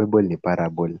Bible ni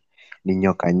parable. Ni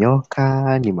nyoka,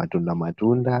 ni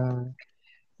matunda.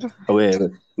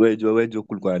 Wewe jua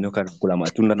kulikuwa na nyoka na kula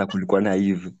matunda na kulikuwa na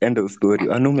Eve. End of story.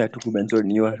 Wanaume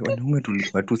hatukumention wanaume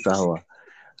tulikuwa tu sawa.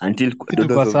 Until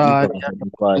Tulikuwa sawa.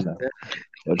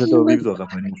 Watoto wa wivu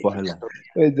wakafanya ufala.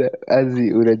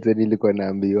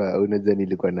 Unajua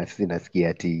nilikuwa nasikia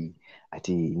ati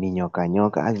ni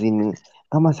nyoka azin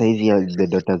kama saizi ya the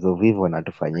daughters of Eve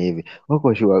wanatufanya hivi.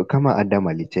 Wako sure kama Adam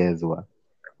alichezwa.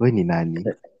 We ni nani?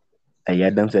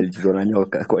 Adams alichezwa na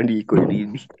nyoka. Kwani iko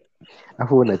nini?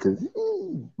 Afu unacheza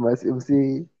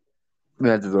msi Mimi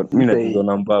nachezwa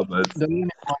na mbaba.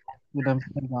 Ndio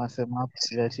nasema hapo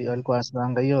ati alikuwa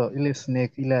anasanga hiyo ile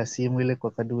snake ile ya simu ile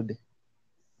kwa kadude.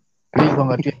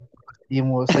 Ilikuwa tu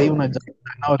simu. Sasa hivi unajua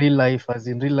now real life as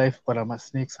in real life kuna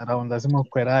snakes around lazima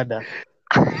ukwe rada.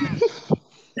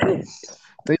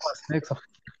 Sasa snakes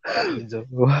hizo.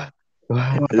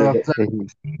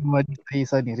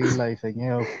 Sasa ni real life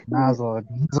yenyewe nazo.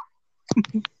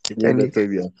 That's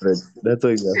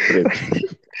why we are friends.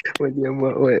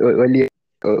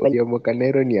 Waliamua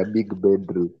Kanero ni a big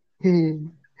bedroom.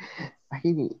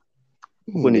 Lakini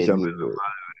Huko ni shamba.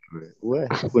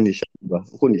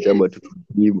 Huko ni shamba tu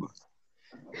tulima.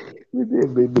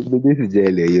 Mimi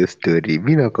sijaelewa hiyo story.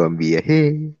 Mimi nakwambia,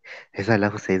 sasa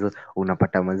alafu sasa hizo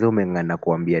unapata mazee umeng'ana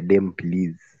kuambia dem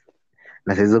please.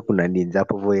 Na sasa hizo kuna ninja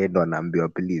hapo yeye ndo anaambiwa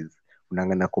please.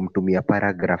 Unang'ana kumtumia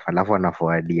paragraph alafu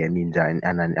anaforwardia ninja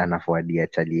anaforwardia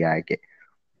chali yake.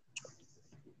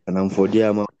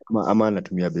 Anamfordia ama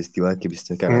anatumia besti wake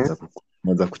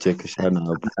anaanza kuchekeshana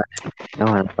hapo.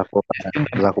 Na anataka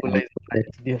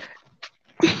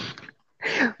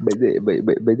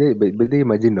Bede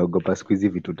imagine naogopa siku hizi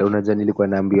vitu. Unajua nilikuwa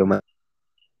naambiwa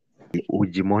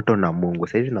uji moto na Mungu.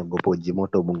 Sasa hivi naogopa uji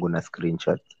moto, Mungu na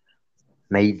screenshot.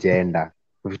 Na hii jenda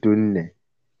vitu 4.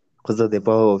 Because of the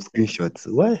power of screenshots.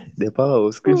 Why? The power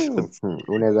of screenshots.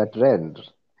 Unaweza trend.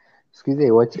 Siku hizi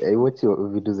I watch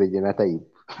vitu zenye na type.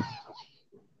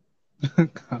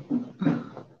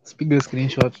 Piga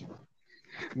screenshot.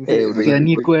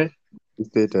 Usianikwe.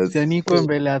 status. Sianikwe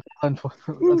mbele ya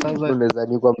 1000 Unaweza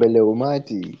nikwa mbele ya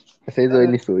umati. Sasa hizo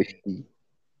ni soshi.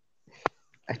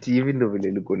 Ati hivi ndo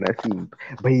vile niko na simp.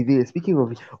 By the way, speaking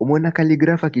of, umeona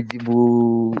Calligraph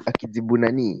akijibu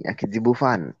nani? Akijibu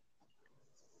fan.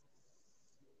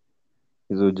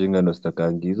 Hizo ujinga ndo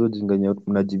sitakangi. Hizo ujinga nye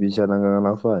mnajibishana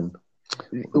na fan.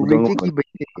 Umecheki by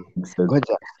the way.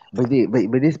 Ngoja. By the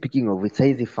way, speaking of which,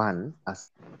 saizi fan kwa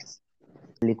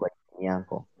chini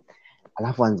yako.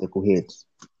 Alafu anze kuhate.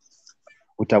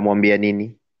 Utamwambia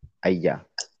nini? Aya.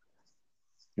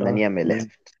 Nani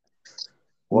ameleft?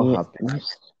 What happened?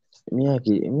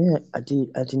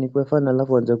 Ati nikuwe fan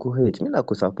alafu anze kuhate. Mimi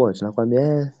nakusupport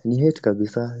nakwambia ni hate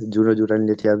kabisa. Jura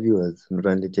unaniletea viewers.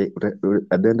 Unaniletea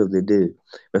at the end of the day.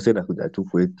 Basi nakuja tu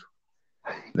kwetu.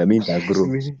 Na mimi nita grow.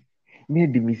 Mimi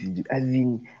hadi mimi sijui. As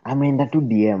in, ameenda tu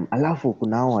DM. Alafu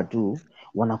kuna hao watu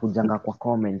wanakujanga kwa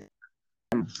comments.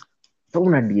 So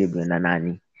una DM na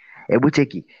nani? Hebu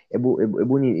cheki.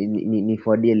 Hebu ni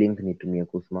forwardie link nitumie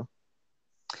Kusma.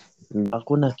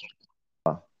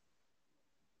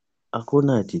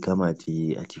 Hakuna ati kama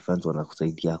ati fans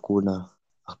wanakusaidia. Hakuna.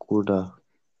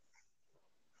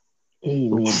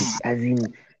 Maybe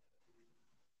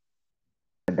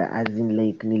as in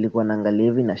like nilikuwa naangalia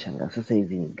hivi na shanga sasa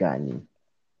hizi ni gani?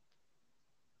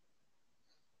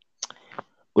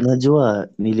 Unajua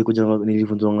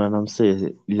nilifunzwa na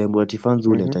msee niliambiwa ati fans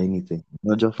huleta anything.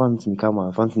 Unajua fans ni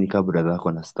kama brother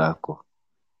yako na sister yako.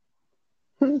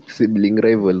 Sibling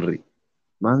rivalry.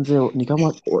 Manze ni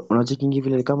kama unachekingi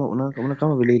vile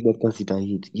kama vile hii podcast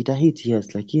itahit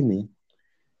yes, lakini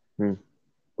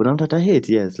kuna mtu atahit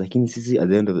yes, lakini sisi at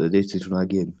the end of the day tuna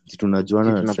game,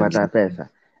 tunajuana na tunapata pesa.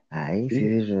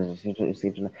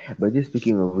 Sisi but just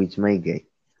speaking of which, my guy,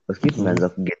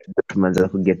 tumeanza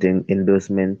kuget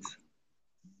endorsements.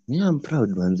 Yeah, I'm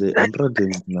proud manze. I'm proud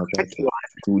that tunapata.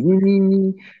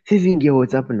 Nini? Sisi ingia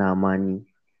WhatsApp na amani.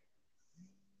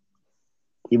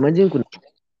 Imagine kuna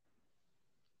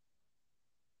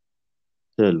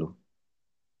Hello.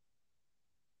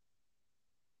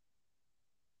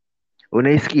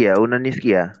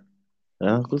 Unanisikia?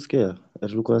 Kusikia.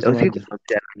 Tulikuwa Usiku semaje?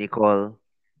 Nicole.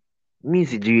 Mimi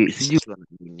sijui kwa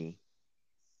nini.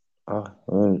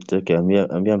 Take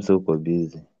ambia msee uko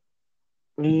busy.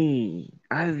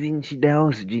 As in shida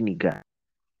yao sijui ni gani.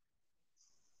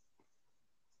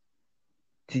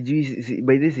 Sijui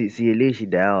by the way sielewi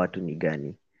shida yao watu ni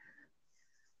gani.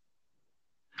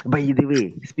 By the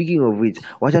way, speaking of which,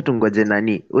 wacha tungoje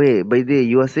nani. By the way,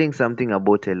 you are saying something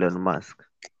about Elon Musk.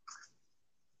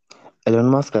 Elon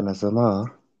Musk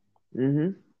anasema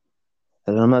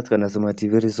ati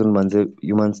very soon manze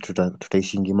humans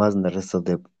tutaishingi Mars na rest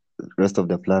of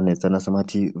the planets. Anasema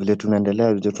ati vile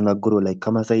tunaendelea vile tuna grow like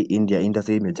kama sai India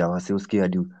sai imejaa wasi usikia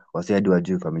hadi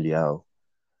wajui familia yao.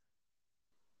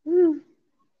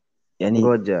 Yani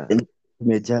Ngoja.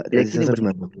 imejaa sasa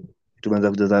tumeanza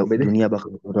kujaza dunia baka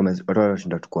watu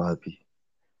wanashinda tuko wapi.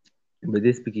 But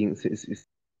this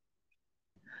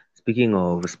speaking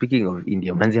of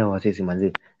India, manzi hao wasesi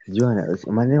manzi sijui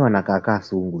manzi wanakaa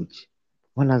sunguchi.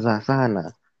 Wanazaa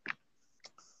sana.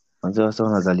 Manze wasa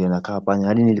wanazalia na kaa panya.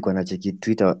 Hadi nilikuwa nacheki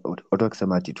Twitter watu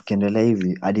wakisema ati tukiendelea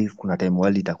hivi hadi kuna time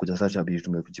wali itakuja sasa inabidi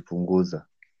tumejipunguza.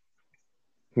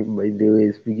 By the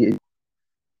way, speaking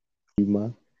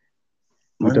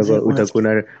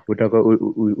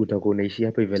utakuwa unaishi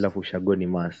hapa hivi alafu ushagoni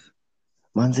Mars.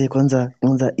 Manze kwanza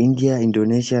India,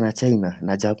 Indonesia na China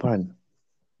na Japan.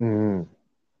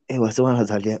 Watu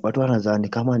wanazaa ni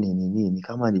kama ni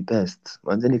kama ni pest.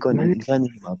 Manze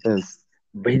ni mapest.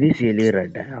 By this ile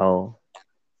rada yao.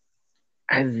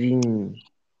 As in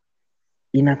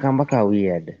inakaa mpaka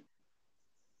weird.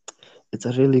 It's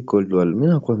a really cold world. Mimi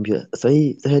nakwambia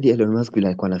sahi hadi Elon Musk bila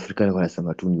alikuwa Afrika alikuwa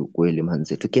anasema tu ni ukweli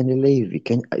manze. Tukiendelea hivi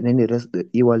nani rest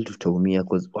hii world tutaumia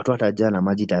cause watu watajaa na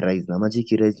maji ita rise na maji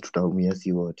ikirise tutaumia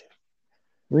si wote.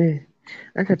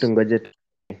 Acha tungoje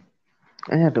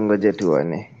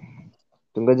tuone.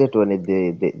 Tungoje tuone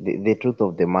the truth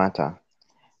of the matter.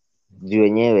 Juu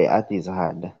wenyewe earth is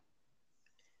hard.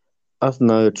 Earth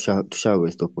nayo tusha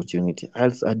waste opportunity.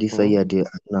 Earth hadi sahi hadi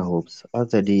hatuna hopes.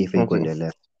 Earth hadi ifai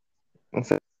kuendelea.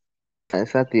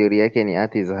 Sasa theory yake ni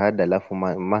earth is hard alafu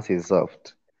Mars is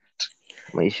soft.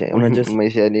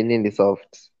 Maisha nini ni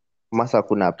soft? Mars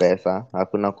hakuna pesa,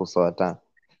 hakuna kusota.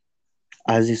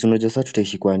 Aziz, unajua sasa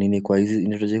tutaishi kwa nini? Kwa hizi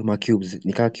inaitwaje ma cubes,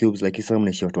 ni kama cubes like sasa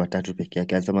mnaishi watu watatu peke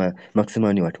yake. Anasema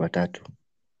maximum ni watu watatu.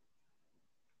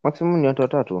 Maximum ni watu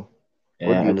watatu? What do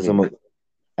you Anasema mean?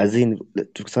 azin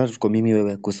sasa tuko mimi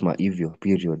wewe Kusma hivyo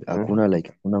period. Hakuna like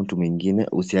hakuna mtu mwingine,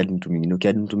 usiadi mtu mwingine.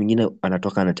 Ukiadi mtu mwingine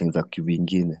anatoka anatengeneza cube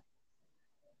nyingine.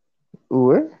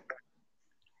 Uwe?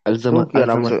 Alisema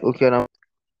Ukiwa na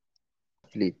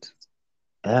split.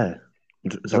 Eh, sasa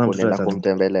Utakuwa mtoto unaenda atarudi.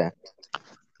 kumtembelea.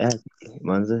 Eh,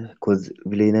 manze, cause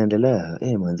vile inaendelea,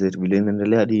 manze, vile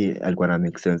inaendelea hadi alikuwa na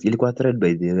make sense. Ilikuwa thread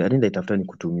by the way, hadi ndaitafuta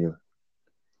nikutumia.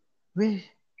 We,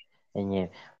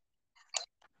 enyewe.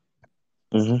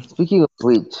 Mhm. Speaking of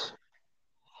which,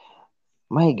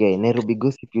 my guy, Nairobi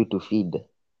gossip you to feed.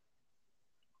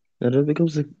 Nairobi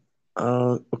Gossip,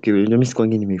 okay, mimi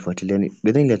sikwangi nimeifuatilia.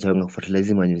 Bedha niliachanga kufuatilia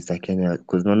hizi manews za Kenya,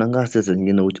 cause naonanga sasa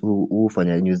zingine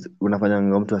hufanya news,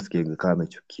 unafanyanga mtu asikie kama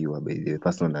amechukiwa by the way,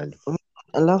 personally.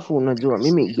 Alafu unajua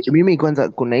mimi kwanza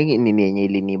kuna hii nini yenye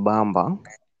ilinibamba.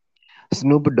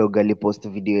 Snoop Dogg alipost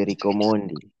video ya Rico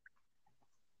Mondi.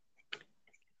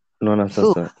 Unaona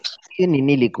So sasa. hiyo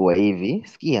nini ilikuwa hivi,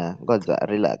 sikia, ngoja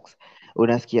relax.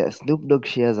 Unasikia Snoop Dogg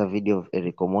shares a video of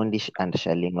Rico Mondi and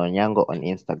Charlene Onyango on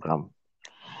Instagram.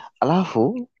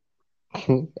 Alafu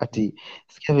ati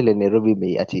sikia vile Nairobi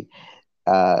Bay ati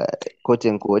quote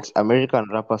unquote American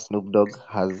rapper Snoop Dogg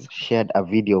has shared a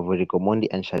video of Rico Mondi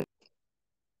and Charlene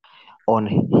on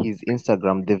his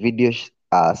Instagram. The video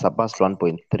surpassed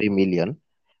 1.3 million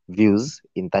views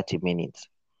in 30 minutes.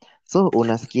 So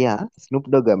unasikia Snoop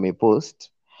Dogg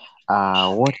amepost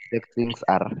what sex things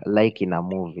are like in a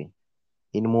movie.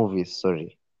 In movies,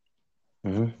 sorry.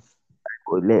 Mhm.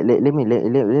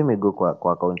 Let me go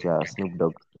kwa account ya Snoop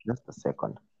Dogg. Just a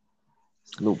second.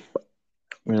 Snoop.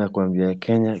 Mimi nakwambia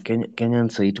Kenya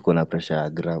sahii tuko na pressure ya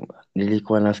gram.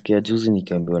 Nilikuwa nasikia juzi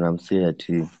nikiambiwa na msee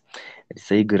ati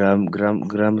sahii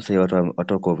gram sahii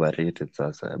watu wako overrated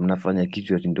sasa. Mnafanya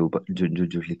kitu ati ndio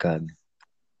julikane.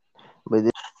 By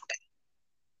the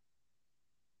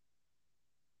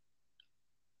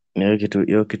Na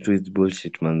hiyo kitu is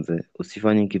bullshit manze.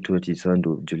 Usifanye kitu ati sasa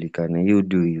ndio ujulikane. You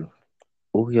do you.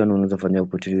 Ukiona unaweza fanya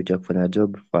opportunity ya kufanya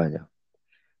job, fanya.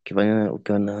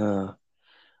 Ukiona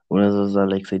unaweza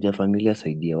like saidia familia,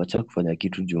 saidia. Wacha kufanya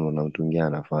kitu juu unaona mtu mwingine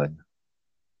anafanya.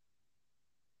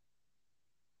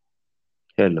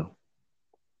 Hello.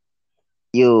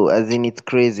 yo, as in it's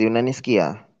crazy.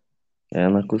 Unanisikia?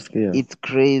 Nakusikia. It's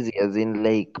crazy as in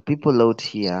like people out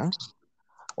here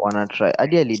wanna try.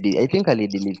 I think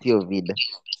alidelete hiyo vid.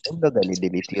 Snoop Dogg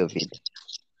alidelete hiyo vid.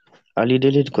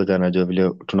 Alidelete kwa anajua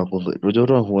vile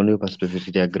unajua huoni hiyo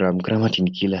perspective ya gram ati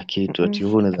ni kila kitu ati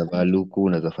wewe unaweza vaa luku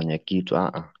unaweza fanya kitu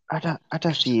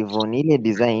Hata si hivyo, ni ile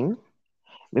design.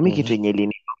 Mimi kitu yenye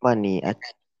ilinibamba ni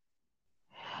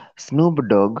Snoop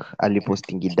Dogg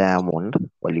alipostingi Diamond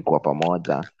walikuwa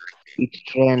pamoja. It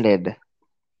trended.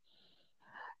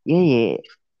 Yeye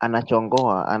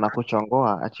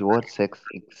anakuchongoa ati what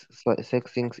sex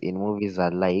things in movies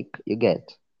are like. You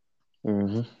get?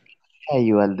 Mhm. Yeah,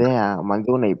 you are there,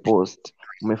 manzi unaipost.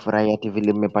 Umefurahi ati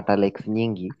vile mmepata likes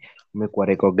nyingi, umekuwa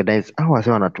recognize. Hao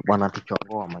wase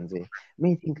wanatuchongoa manzi.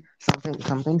 Me think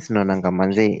sometimes naonanga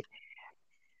manzi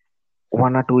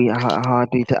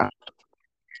hawatuita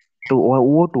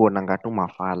huo tuonanga tu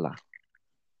mafala.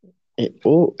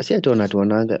 Si ati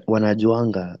wanatuonanga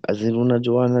wanajuanga as in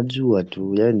unajua wanajua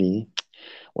tu yani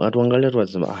wanatuangalia tu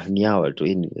wanasema ni hawa tu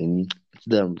ni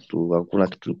them tu hakuna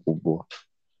kitu kubwa.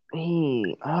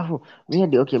 Alafu mi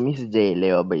hadi okay, mi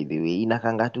sijaelewa by the way,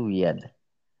 inakanga tu weird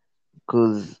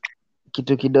cause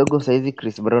kitu kidogo saizi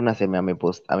Chris Brown aseme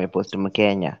amepost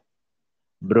Mkenya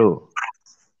bro,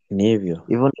 Ni hivyo.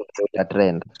 hivyo ndio ita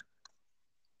trend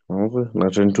Na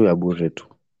trend tu ya bure tu.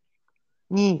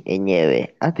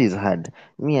 enyewe. That is hard.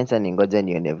 Mi acha ningoja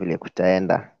nione vile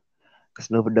kutaenda.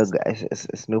 Snoop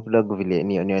Dogg vile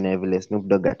nione vile Snoop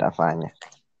Dogg atafanya.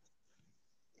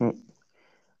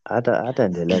 Hata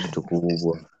endelea kitu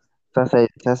kubwa.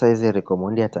 Sasa hizi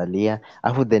Recomondi atalia,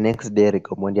 afu the next day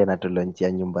Recomondi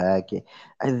anatulonchia nyumba yake.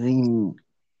 As in,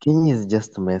 Kenya is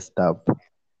just messed up.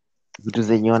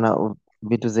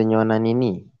 Vitu zenye wana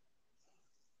nini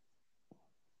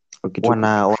Kitu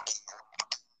wana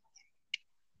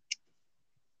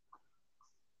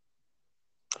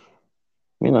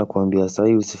mi nakwambia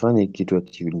sahii usifanye kitu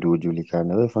ati ndio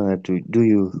ujulikane. Wewe fanya tu do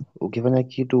you. Ukifanya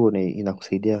kitu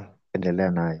inakusaidia,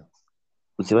 endelea nayo.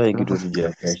 Usifanye kitu ati juu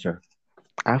ya kesho.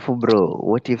 Alafu bro,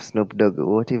 what if Snoop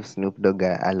Dogg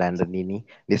aland nini?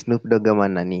 Ni Snoop Dogg ama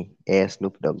nani?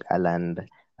 Snoop Dogg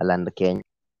aland Kenya.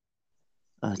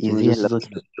 Si Is he unajua allowed sasa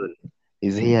to stone?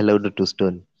 Is he allowed to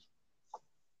stone?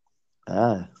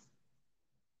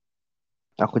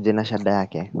 Akuje na shada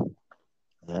yake.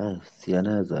 si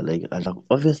anaweza like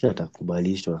obviously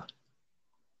atakubalishwa.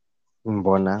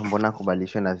 Mbona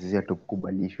kubalishwe na sisi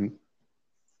hatukubalishwi?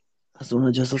 Sasa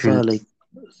unajua sasa like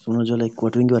unajua like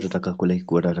watu wengi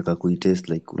watataka kuitest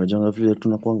like unajua vile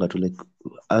tunakuanga tu like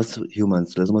as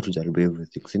humans lazima tujaribu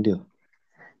everything, si ndio?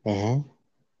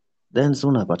 Then so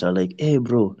unapata like, hey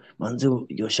bro, manze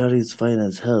your shari is fine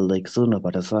as hell. Like so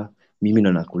unapata saa mimi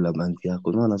ndo nakula manzi yako.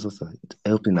 Unaona sasa?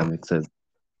 I hope ina make sense.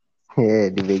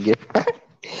 Nimege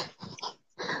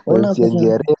Unapata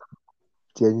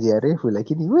njia refu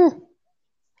lakini we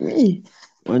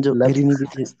unajua labda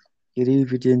heri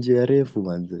nipitie njia refu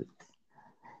manze.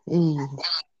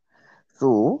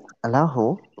 so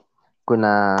alafu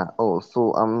kuna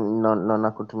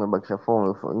naona tumebakisha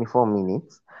 4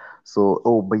 minutes. So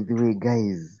by the way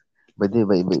guys, by the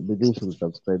way you should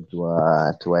subscribe to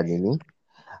our nini,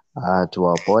 to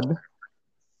our pod.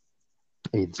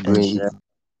 It's And going, share.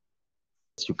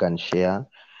 you can share,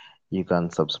 you can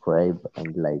subscribe,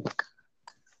 and like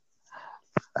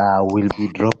we'll be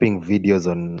dropping videos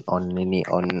on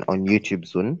YouTube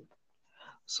soon.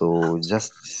 So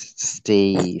just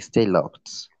stay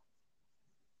locked.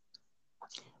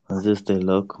 Manze stay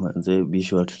locked, manze be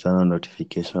sure to turn on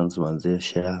notifications, manze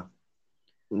share.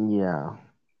 Yeah.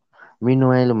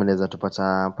 Meanwhile, mnaweza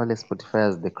tupata pale Spotify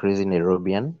as the Crazy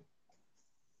Nairobian.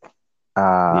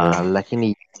 Yeah.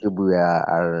 Lakini YouTube we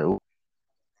are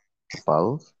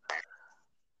pals.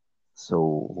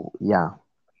 So yeah,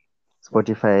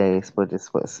 pale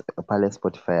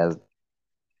Spotify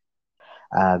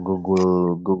as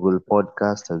Google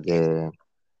Podcast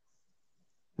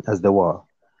as the war.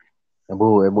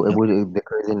 The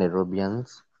Crazy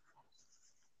Nairobians.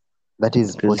 That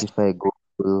is Crazy. Spotify,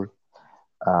 Google,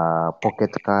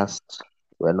 Pocket Cast.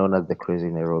 We're known as the Crazy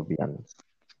Nairobians.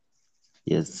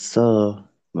 Yes, so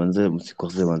manze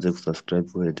msikose manze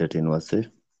kusubscribe kwa entertain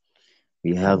wase.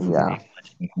 We have Yeah.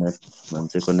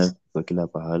 manze connect kwa kila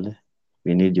pahali.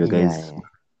 We need you guys. Yeah.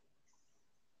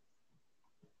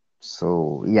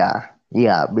 So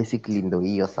basically ndo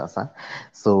hiyo sasa.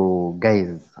 So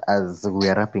guys, as we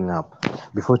are wrapping up,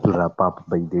 before we wrap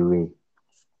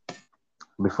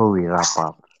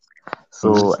up,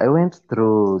 so I went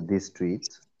through this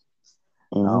tweet.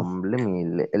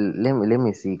 Let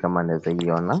me see kama naweza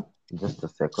iona, just a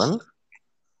second.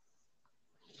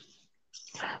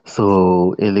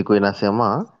 So ilikuwa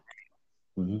inasema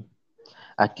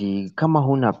ati kama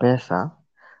huna pesa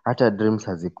hata dreams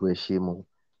hazikuheshimu.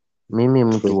 Mimi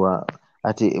mtu wa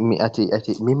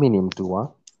mimi ni mtu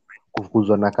wa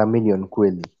kufukuzwa na chameleon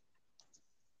kweli.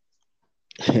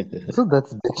 So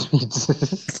that's the tweet.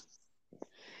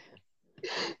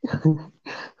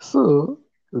 So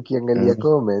ukiangalia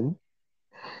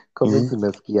comments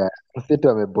unasikia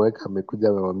mseto ameboeka, amekuja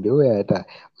amemwambia wewe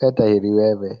hata heri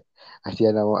wewe, ati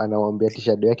anamwambia ati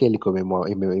shadow yake ilikuwa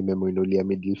imemuinulia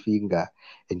middle finger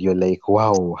and you're like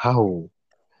wow, how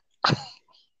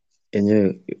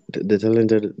Enyewe the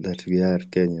talented that we are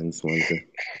Kenyans manze.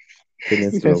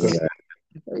 Kenyans tunakuwa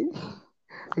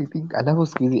I think alafu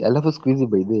siku hizi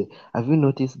by the way, have you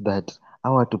noticed that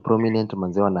hawa watu prominent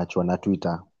manze wanaachwa na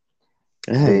Twitter?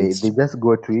 They just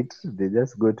go tweet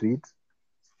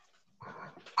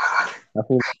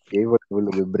alafu hivyo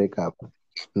ndivyo break up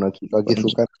na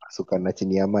wakisukana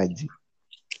chini ya maji.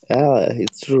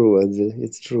 it's true manze,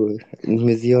 it's true.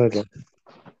 Nimeziona.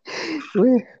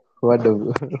 Word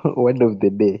of the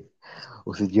day,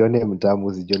 usijione mtamu,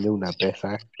 usijione una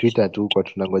pesa, Twitter tu uko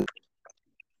tunangoja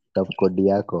kodi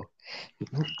yako.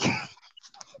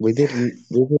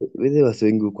 Wethe wase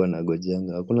wengi huko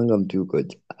wanagojanga, hakunanga mtu yuko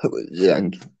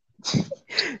hagojangi.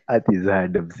 Ati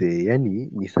zada msee, yani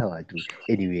ni sawa tu.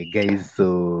 Anyway guys,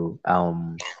 so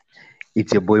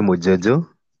it's your boy Mojojo.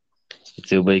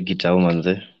 It's your boy Gitau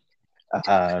manze.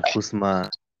 Kusma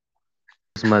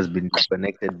has been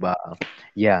connected, but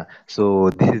yeah, so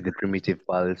this is the Primitive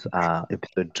Pulse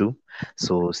episode 2.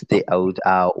 So stay out,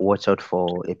 watch out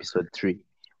for episode 3.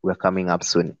 We're coming up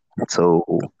soon, so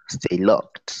stay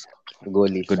locked. Go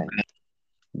listen.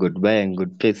 Goodbye and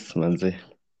good peace manze.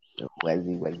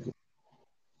 Wazi.